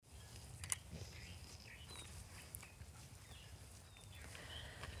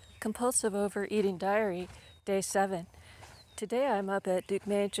Compulsive Overeating Diary, Day 7. Today I'm up at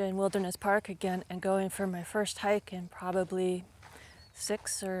Duke-Majin Wilderness Park again and going for my first hike in probably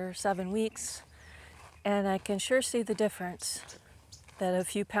 6 or 7 weeks. And I can sure see the difference that a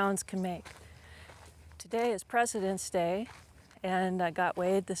few pounds can make. Today is President's Day and I got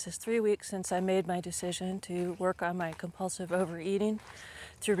weighed. This is 3 weeks since I made my decision to work on my compulsive overeating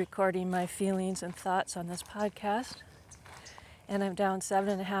through recording my feelings and thoughts on this podcast. And I'm down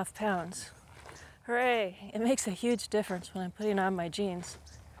 7.5 pounds. Hooray! It makes a huge difference when I'm putting on my jeans.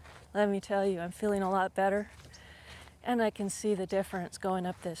 Let me tell you, I'm feeling a lot better, and I can see the difference going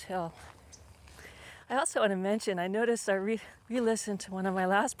up this hill. I also want to mention, I noticed I re-listened to one of my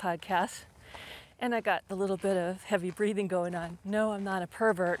last podcasts, and I got a little bit of heavy breathing going on. No, I'm not a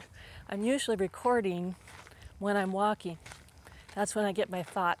pervert. I'm usually recording when I'm walking. That's when I get my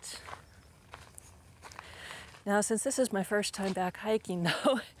thoughts. Now, since this is my first time back hiking,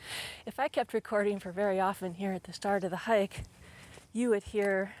 though, if I kept recording for very often here at the start of the hike, you would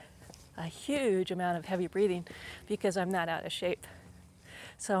hear a huge amount of heavy breathing because I'm not out of shape.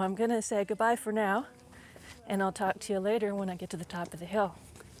 So I'm going to say goodbye for now, and I'll talk to you later when I get to the top of the hill.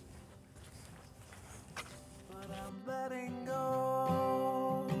 But I'm letting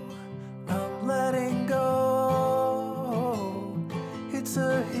go. I'm letting go. It's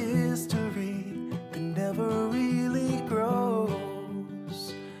a history that never really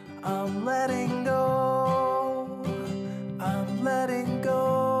grows. I'm letting go. I'm letting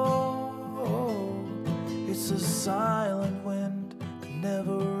go. It's a silent wind that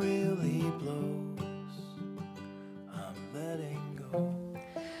never really blows. I'm letting go.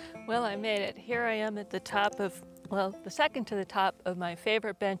 Well, I made it. Here I am at the top of, the second to the top of my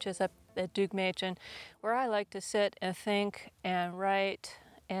favorite benches up at Duke-Majin, where I like to sit and think and write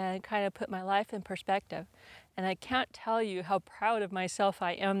and kind of put my life in perspective. And I can't tell you how proud of myself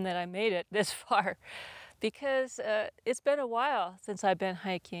I am that I made it this far, because it's been a while since I've been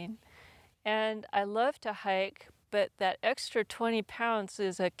hiking. And I love to hike, but that extra 20 pounds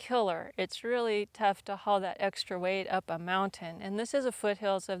is a killer. It's really tough to haul that extra weight up a mountain. And this is the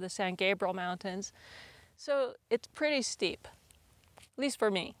foothills of the San Gabriel Mountains. So it's pretty steep. At least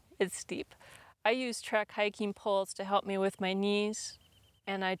for me, it's steep. I use Trek hiking poles to help me with my knees.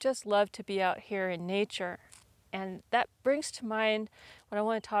 And I just love to be out here in nature. And that brings to mind what I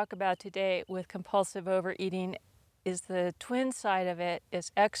want to talk about today with compulsive overeating is the twin side of it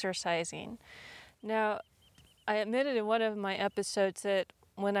is exercising. Now, I admitted in one of my episodes that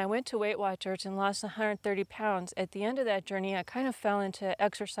when I went to Weight Watchers and lost 130 pounds, at the end of that journey, I kind of fell into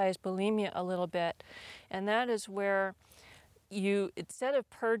exercise bulimia a little bit. And that is where you, instead of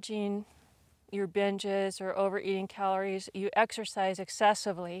purging your binges or overeating calories, you exercise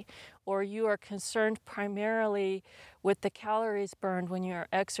excessively, or you are concerned primarily with the calories burned when you're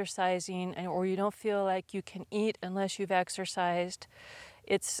exercising, or you don't feel like you can eat unless you've exercised.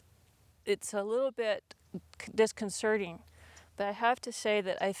 It's a little bit disconcerting, but I have to say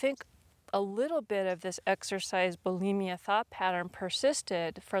that I think a little bit of this exercise bulimia thought pattern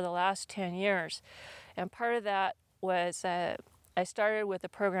persisted for the last 10 years, and part of that was I started with a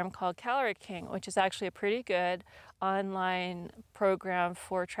program called Calorie King, which is actually a pretty good online program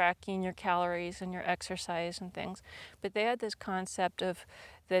for tracking your calories and your exercise and things. But they had this concept of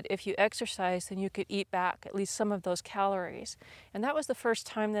that if you exercise, then you could eat back at least some of those calories. And that was the first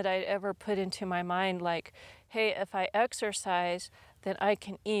time that I'd ever put into my mind, like, hey, if I exercise, then I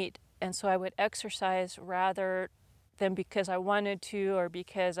can eat. And so I would exercise rather than because I wanted to, or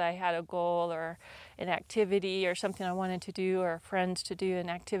because I had a goal or an activity or something I wanted to do, or friends to do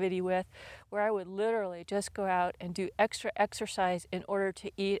an activity with, where I would literally just go out and do extra exercise in order to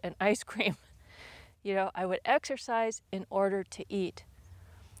eat an ice cream. I would exercise in order to eat.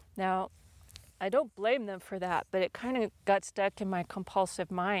 Now, I don't blame them for that, but it kind of got stuck in my compulsive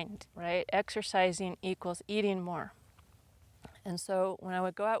mind, right? Exercising equals eating more. And so when I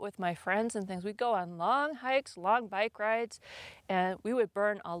would go out with my friends and things, we'd go on long hikes, long bike rides, and we would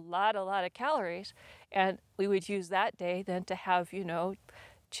burn a lot of calories. And we would use that day then to have,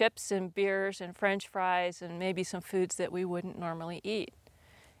 chips and beers and French fries and maybe some foods that we wouldn't normally eat.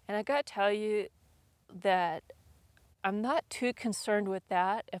 And I got to tell you that I'm not too concerned with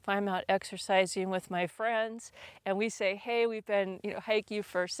that if I'm out exercising with my friends and we say, hey, we've been hiking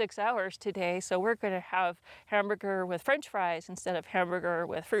for 6 hours today, so we're going to have hamburger with French fries instead of hamburger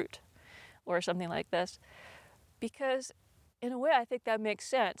with fruit or something like this. Because in a way, I think that makes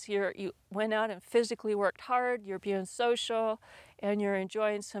sense. You went out and physically worked hard, you're being social, and you're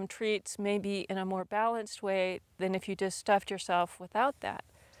enjoying some treats maybe in a more balanced way than if you just stuffed yourself without that.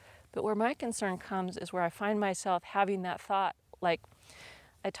 But where my concern comes is where I find myself having that thought, like,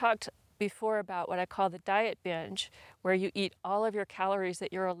 I talked before about what I call the diet binge, where you eat all of your calories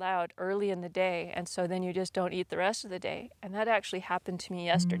that you're allowed early in the day, and so then you just don't eat the rest of the day. And that actually happened to me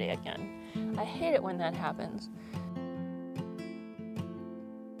yesterday again. I hate it when that happens.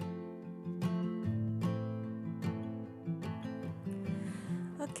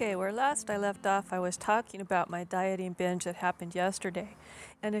 Okay, where last I left off, I was talking about my dieting binge that happened yesterday.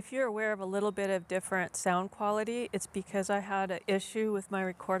 And if you're aware of a little bit of different sound quality, it's because I had an issue with my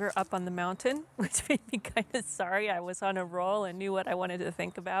recorder up on the mountain, which made me kind of sorry. I was on a roll and knew what I wanted to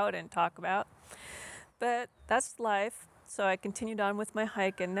think about and talk about. But that's life. So I continued on with my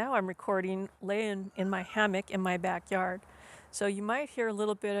hike, and now I'm recording laying in my hammock in my backyard. So you might hear a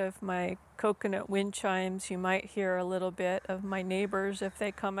little bit of my coconut wind chimes. You might hear a little bit of my neighbors if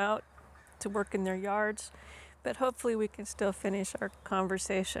they come out to work in their yards. But hopefully we can still finish our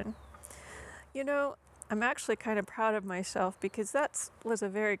conversation. You know, I'm actually kind of proud of myself because that was a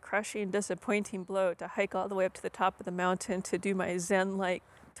very crushing, disappointing blow to hike all the way up to the top of the mountain to do my Zen-like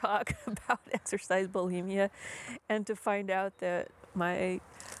talk about exercise bulimia, and to find out that my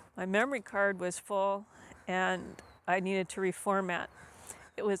memory card was full and I needed to reformat.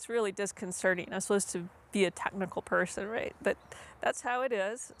 It was really disconcerting. I'm supposed to be a technical person, right? But that's how it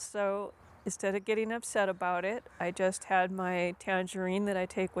is. So instead of getting upset about it, I just had my tangerine that I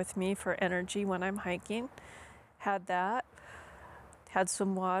take with me for energy when I'm hiking. Had that, had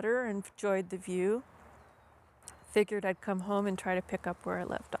some water, and enjoyed the view. Figured I'd come home and try to pick up where I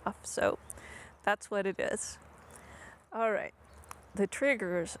left off. So that's what it is. All right. The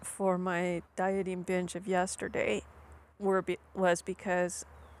triggers for my dieting binge of yesterday was because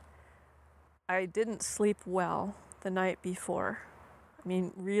I didn't sleep well the night before. I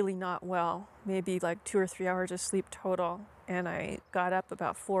mean, really not well. Maybe like 2 or 3 hours of sleep total. And I got up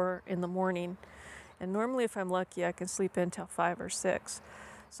about 4 in the morning. And normally if I'm lucky, I can sleep until 5 or 6.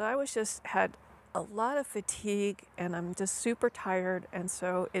 So I had a lot of fatigue and I'm just super tired. And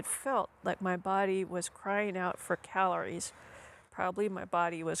so it felt like my body was crying out for calories. Probably my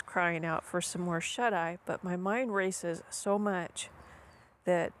body was crying out for some more shut-eye, but my mind races so much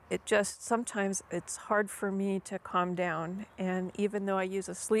that sometimes it's hard for me to calm down. And even though I use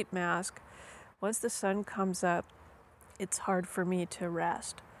a sleep mask, once the sun comes up, it's hard for me to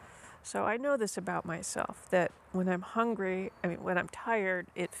rest. So I know this about myself, that when I'm when I'm tired,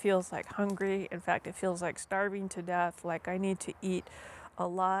 it feels like hungry. In fact, it feels like starving to death, like I need to eat a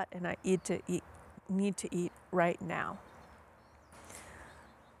lot and I need to eat right now.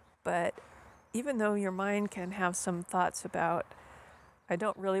 But even though your mind can have some thoughts about, I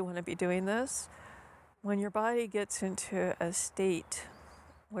don't really want to be doing this, when your body gets into a state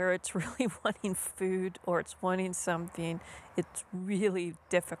where it's really wanting food or it's wanting something, it's really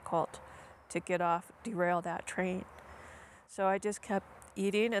difficult to derail that train. So I just kept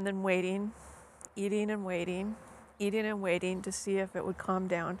eating and then waiting, eating and waiting, eating and waiting to see if it would calm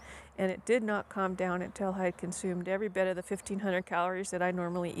down. And it did not calm down until I had consumed every bit of the 1,500 calories that I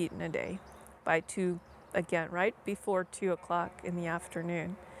normally eat in a day by right before 2 o'clock in the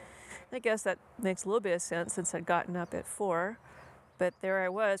afternoon. I guess that makes a little bit of sense since I'd gotten up at 4. But there I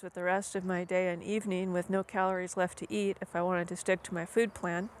was with the rest of my day and evening with no calories left to eat if I wanted to stick to my food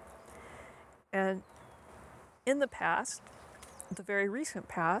plan. And in the past, the very recent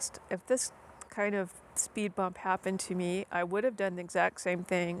past, if this kind of speed bump happened to me, I would have done the exact same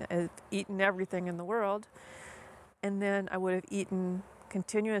thing, as eaten everything in the world, and then I would have eaten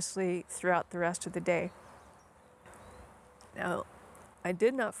continuously throughout the rest of the day. Now, I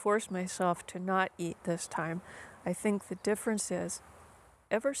did not force myself to not eat this time. I think the difference is,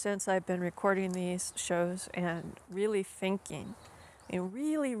 ever since I've been recording these shows and really thinking, and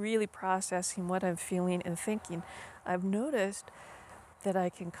really processing what I'm feeling and thinking, I've noticed that I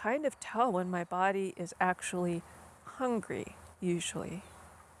can kind of tell when my body is actually hungry, usually.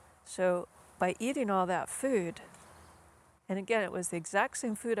 So by eating all that food, and again, it was the exact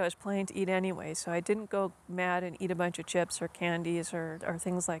same food I was planning to eat anyway, so I didn't go mad and eat a bunch of chips or candies or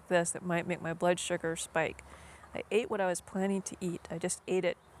things like this that might make my blood sugar spike. I ate what I was planning to eat. I just ate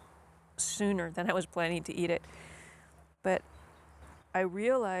it sooner than I was planning to eat it. But I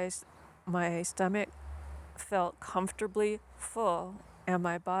realized my stomach felt comfortably full and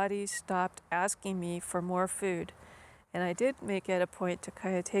my body stopped asking me for more food. And I did make it a point to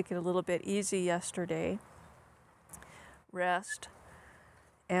kind of take it a little bit easy yesterday, rest,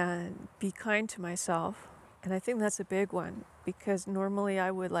 and be kind to myself. And I think that's a big one, because normally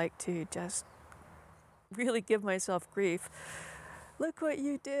I would like to just really give myself grief. Look what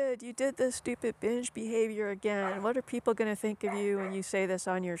you did. You did this stupid binge behavior again. What are people going to think of you when you say this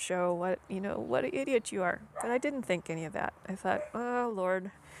on your show? What an idiot you are. But I didn't think any of that. I thought, oh Lord,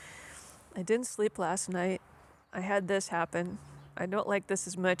 I didn't sleep last night. I had this happen. I don't like this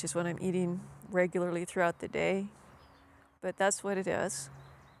as much as when I'm eating regularly throughout the day, but that's what it is.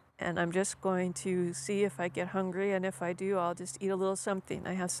 And I'm just going to see if I get hungry, and if I do, I'll just eat a little something.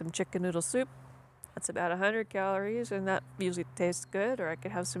 I have some chicken noodle soup. That's about 100 calories, and that usually tastes good, or I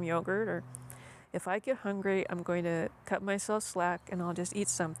could have some yogurt, or if I get hungry, I'm going to cut myself slack, and I'll just eat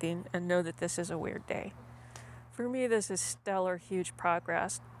something and know that this is a weird day. For me, this is stellar, huge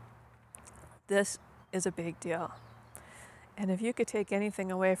progress. This is a big deal. And if you could take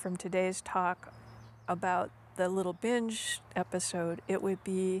anything away from today's talk about the little binge episode, it would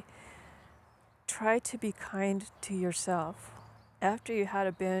be try to be kind to yourself. After you had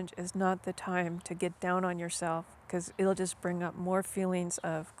a binge is not the time to get down on yourself, because it'll just bring up more feelings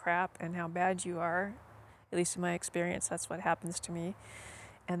of crap and how bad you are. At least in my experience, that's what happens to me.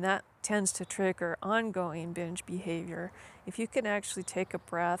 And that tends to trigger ongoing binge behavior. If you can actually take a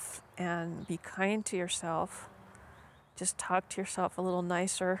breath and be kind to yourself, just talk to yourself a little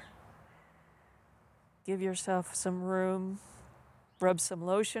nicer, give yourself some room, rub some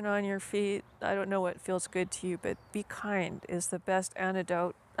lotion on your feet. I don't know what feels good to you, but be kind is the best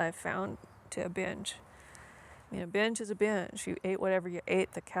antidote I've found to a binge. I mean, a binge is a binge. You ate whatever you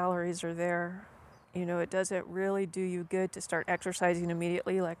ate, the calories are there. You know, it doesn't really do you good to start exercising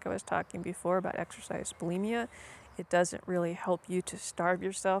immediately, like I was talking before about exercise bulimia. It doesn't really help you to starve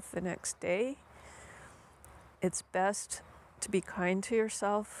yourself the next day. It's best to be kind to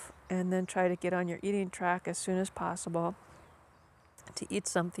yourself and then try to get on your eating track as soon as possible, to eat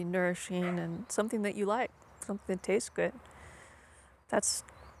something nourishing and something that you like, something that tastes good. That's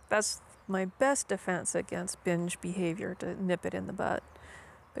my best defense against binge behavior, to nip it in the bud.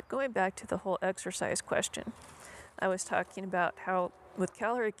 But going back to the whole exercise question, I was talking about how with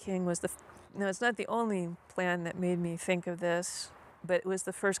Calorie King it's not the only plan that made me think of this, but it was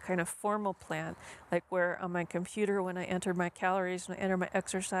the first kind of formal plan, like where on my computer, when I entered my calories, when I entered my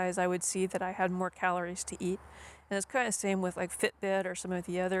exercise, I would see that I had more calories to eat. And it's kind of the same with like Fitbit or some of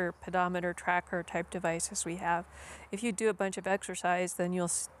the other pedometer tracker type devices we have. If you do a bunch of exercise, then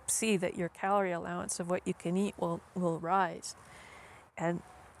you'll see that your calorie allowance of what you can eat will rise. And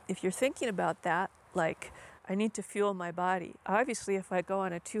if you're thinking about that, like, I need to fuel my body. Obviously, if I go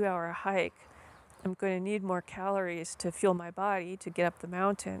on a 2-hour hike, I'm going to need more calories to fuel my body to get up the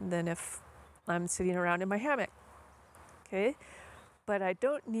mountain than if I'm sitting around in my hammock. Okay? But I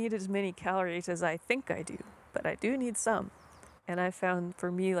don't need as many calories as I think I do, but I do need some. And I found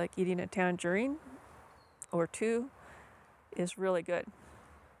for me, like eating a tangerine or two is really good.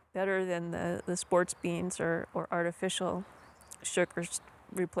 Better than the sports beans or artificial sugar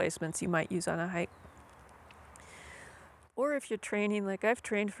replacements you might use on a hike. Or if you're training, like I've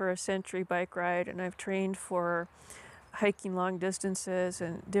trained for a century bike ride and I've trained for hiking long distances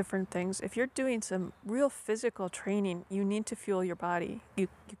and different things. If you're doing some real physical training, you need to fuel your body. You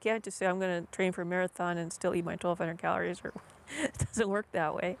can't just say, I'm going to train for a marathon and still eat my 1,200 calories. Or it doesn't work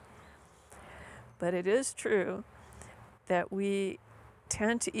that way. But it is true that we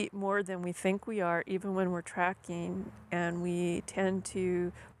tend to eat more than we think we are, even when we're tracking, and we tend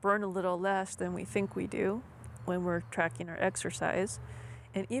to burn a little less than we think we do when we're tracking our exercise.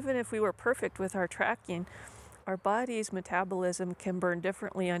 And even if we were perfect with our tracking, our body's metabolism can burn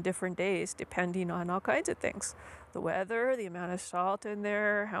differently on different days depending on all kinds of things. The weather, the amount of salt in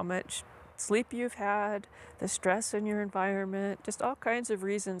there, how much sleep you've had, the stress in your environment, just all kinds of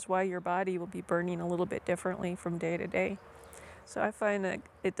reasons why your body will be burning a little bit differently from day to day. So I find that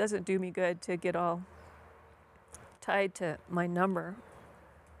it doesn't do me good to get all tied to my number.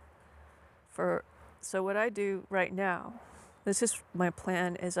 So what I do right now, this is my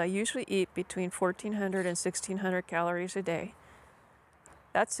plan, is I usually eat between 1,400 and 1,600 calories a day.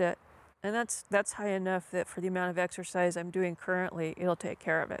 That's it. And that's high enough that for the amount of exercise I'm doing currently, it'll take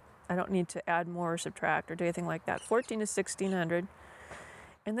care of it. I don't need to add more or subtract or do anything like that. 1,400 to 1,600.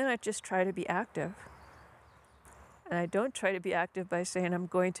 And then I just try to be active. And I don't try to be active by saying I'm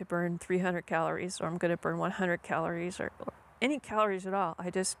going to burn 300 calories or I'm going to burn 100 calories or any calories at all. I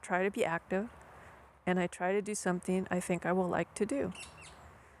just try to be active. And I try to do something I think I will like to do.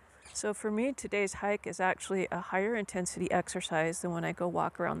 So for me, today's hike is actually a higher intensity exercise than when I go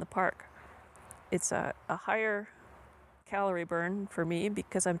walk around the park. It's a higher calorie burn for me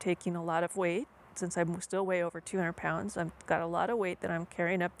because I'm taking a lot of weight. Since I'm still way over 200 pounds, I've got a lot of weight that I'm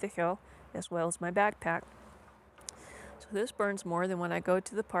carrying up the hill as well as my backpack. So this burns more than when I go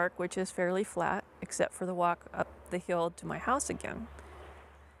to the park, which is fairly flat, except for the walk up the hill to my house again.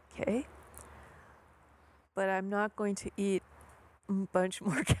 Okay? But I'm not going to eat a bunch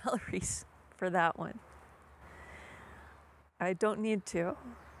more calories for that one. I don't need to.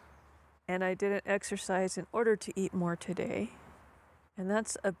 And I didn't exercise in order to eat more today. And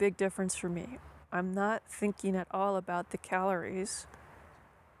that's a big difference for me. I'm not thinking at all about the calories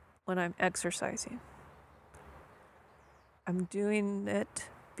when I'm exercising. I'm doing it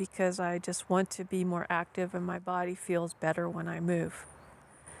because I just want to be more active and my body feels better when I move.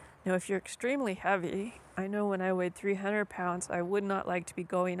 Now, if you're extremely heavy, I know when I weighed 300 pounds, I would not like to be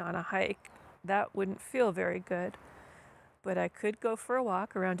going on a hike. That wouldn't feel very good. But I could go for a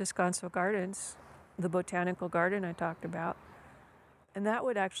walk around Descanso Gardens, the botanical garden I talked about, and that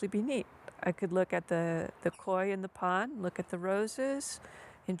would actually be neat. I could look at the koi in the pond, look at the roses,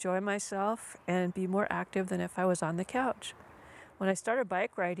 enjoy myself, and be more active than if I was on the couch. When I started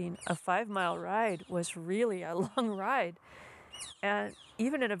bike riding, a 5-mile ride was really a long ride. And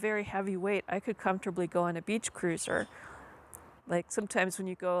even at a very heavy weight, I could comfortably go on a beach cruiser. Like sometimes when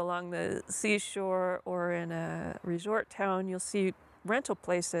you go along the seashore or in a resort town, you'll see rental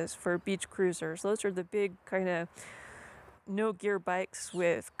places for beach cruisers. Those are the big kind of no gear bikes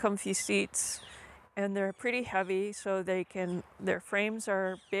with comfy seats, and they're pretty heavy, so their frames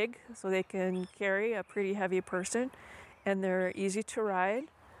are big, so they can carry a pretty heavy person, and they're easy to ride.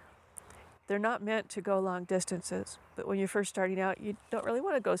 They're not meant to go long distances, but when you're first starting out, you don't really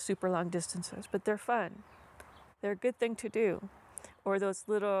want to go super long distances, but they're fun. They're a good thing to do. Or those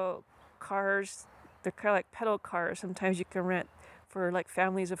little cars, they're kind of like pedal cars. Sometimes you can rent for like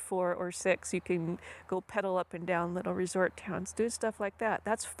families of 4 or 6. You can go pedal up and down little resort towns, do stuff like that.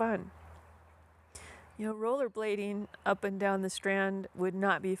 That's fun. You know, rollerblading up and down the Strand would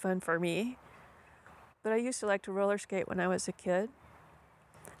not be fun for me, but I used to like to roller skate when I was a kid.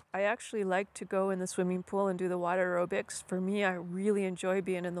 I actually like to go in the swimming pool and do the water aerobics. For me, I really enjoy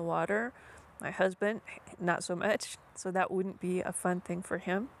being in the water. My husband, not so much, so that wouldn't be a fun thing for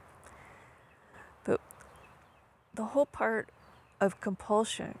him. But the whole part of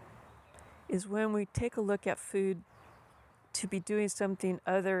compulsion is when we take a look at food to be doing something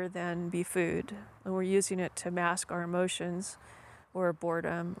other than be food, and we're using it to mask our emotions or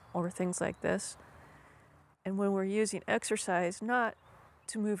boredom or things like this. And when we're using exercise not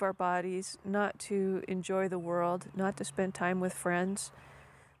to move our bodies, not to enjoy the world, not to spend time with friends,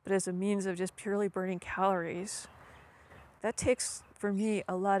 but as a means of just purely burning calories, that takes, for me,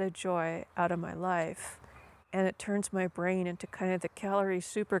 a lot of joy out of my life. And it turns my brain into kind of the calorie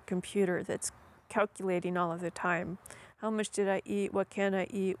supercomputer that's calculating all of the time. How much did I eat? What can I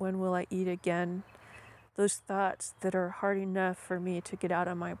eat? When will I eat again? Those thoughts that are hard enough for me to get out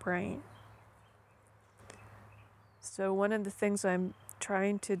of my brain. So one of the things I'm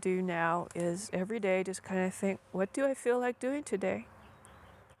trying to do now is every day just kind of think, what do I feel like doing today?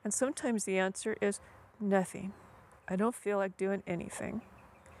 And sometimes the answer is nothing. I don't feel like doing anything.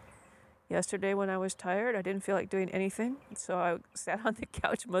 Yesterday when I was tired, I didn't feel like doing anything, so I sat on the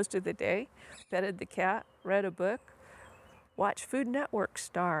couch most of the day, petted the cat, read a book, watched Food Network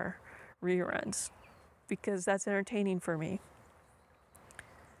Star reruns, because that's entertaining for me.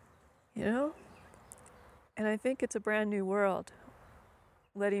 You know? And I think it's a brand new world,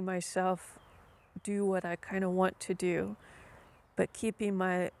 letting myself do what I kind of want to do, but keeping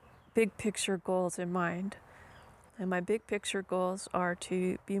my big picture goals in mind. And my big picture goals are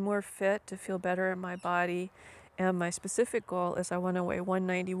to be more fit, to feel better in my body. And my specific goal is I want to weigh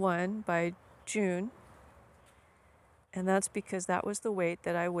 191 by June. And that's because that was the weight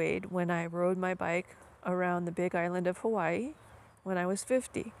that I weighed when I rode my bike around the big island of Hawaii when I was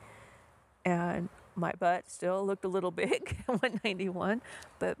 50. And my butt still looked a little big at 191,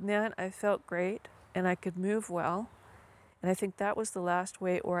 but man, I felt great and I could move well. And I think that was the last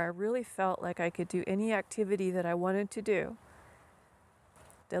weight where I really felt like I could do any activity that I wanted to do.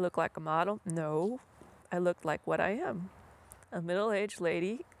 Did I look like a model? No. I looked like what I am, a middle-aged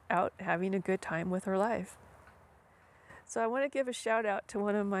lady out having a good time with her life. So I want to give a shout out to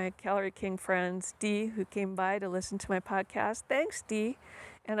one of my Calorie King friends, Dee, who came by to listen to my podcast. Thanks, Dee.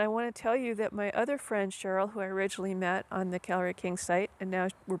 And I want to tell you that my other friend, Cheryl, who I originally met on the Calorie King site, and now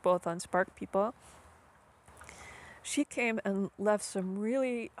we're both on Spark People, she came and left some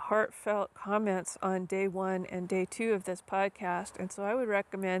really heartfelt comments on day 1 and day 2 of this podcast. And so I would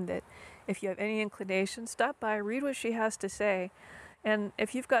recommend that if you have any inclination, stop by, read what she has to say. And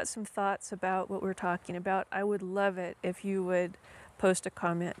if you've got some thoughts about what we're talking about, I would love it if you would post a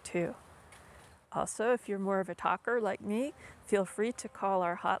comment too. Also, if you're more of a talker like me, feel free to call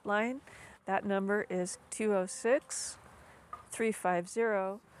our hotline. That number is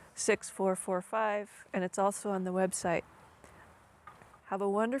 206-350-6445, and it's also on the website. Have a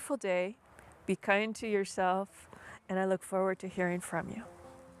wonderful day, be kind to yourself, and I look forward to hearing from you.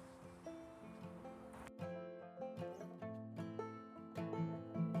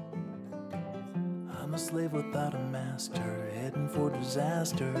 slave without a master, heading for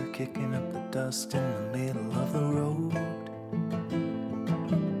disaster, kicking up the dust in the middle of the road.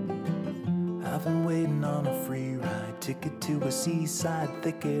 I've been waiting on a free ride, ticket to a seaside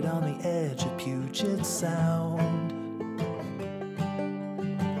thicket on the edge of Puget Sound.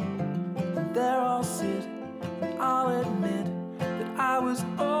 And there I'll sit, and I'll admit that I was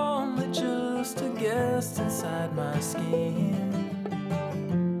only just a guest inside my skin.